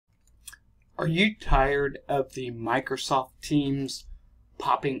Are you tired of the Microsoft Teams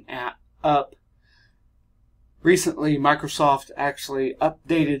popping up? Recently, Microsoft actually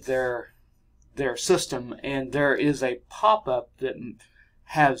updated their system, and there is a pop-up that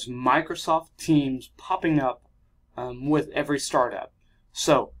has Microsoft Teams popping up with every startup.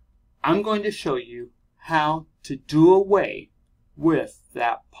 So I'm going to show you how to do away with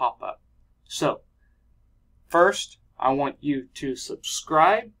that pop-up. So first, I want you to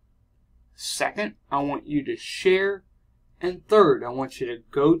subscribe. Second, I want you to share. And third, I want you to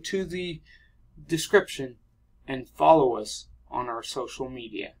go to the description and follow us on our social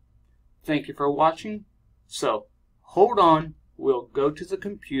media. Thank you for watching. So hold on, we'll go to the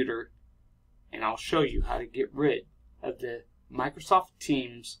computer and I'll show you how to get rid of the Microsoft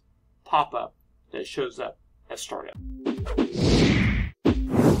Teams pop-up that shows up as startup.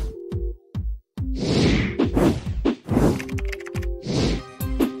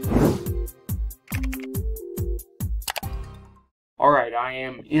 Alright, I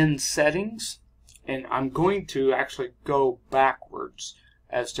am in settings, and I'm going to actually go backwards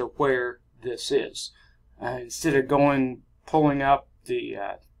as to where this is. Instead of pulling up the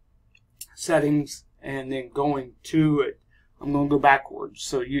settings and then going to it, I'm going to go backwards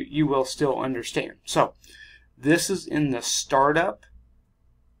so you will still understand. So this is in the startup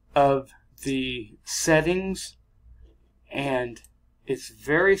of the settings, and it's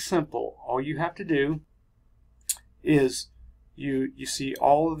very simple. All you have to do is you see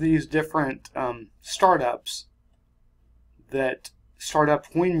all of these different startups that start up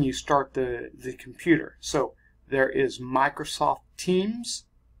when you start the computer. So there is Microsoft Teams.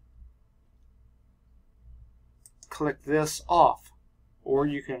 Click this off, or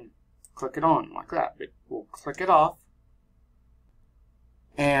you can click it on like that, but we'll click it off,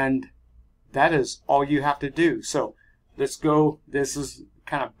 and that is all you have to do. So let's go, this is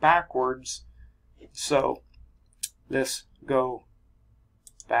kind of backwards, so let's go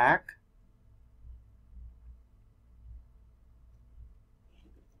back.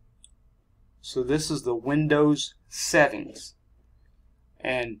 So this is the Windows settings,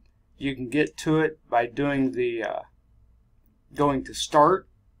 and you can get to it by doing the going to Start,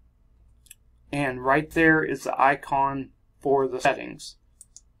 and right there is the icon for the settings.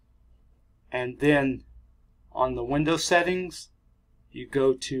 And then on the Windows settings, you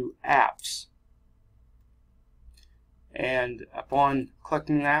go to Apps. And upon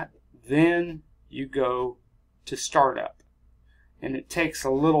clicking that, then you go to Startup. And it takes a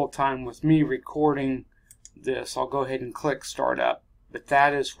little time with me recording this. I'll go ahead and click Startup. But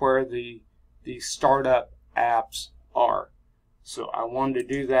that is where the startup apps are. So I wanted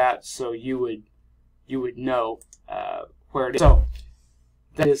to do that so you would know where it is. So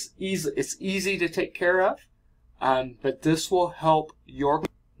that is easy. It's easy to take care of, but this will help your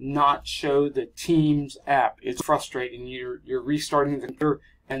not show the Teams app. It's frustrating. You're restarting the computer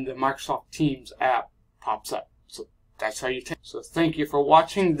and the Microsoft Teams app pops up. So that's how you take. So thank you for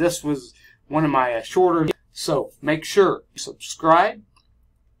watching. This was one of my shorter. So make sure you subscribe,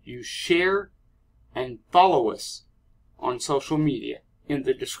 you share, and follow us on social media in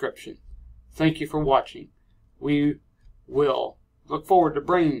the description. Thank you for watching. We will look forward to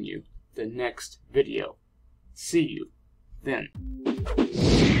bringing you the next video. See you then.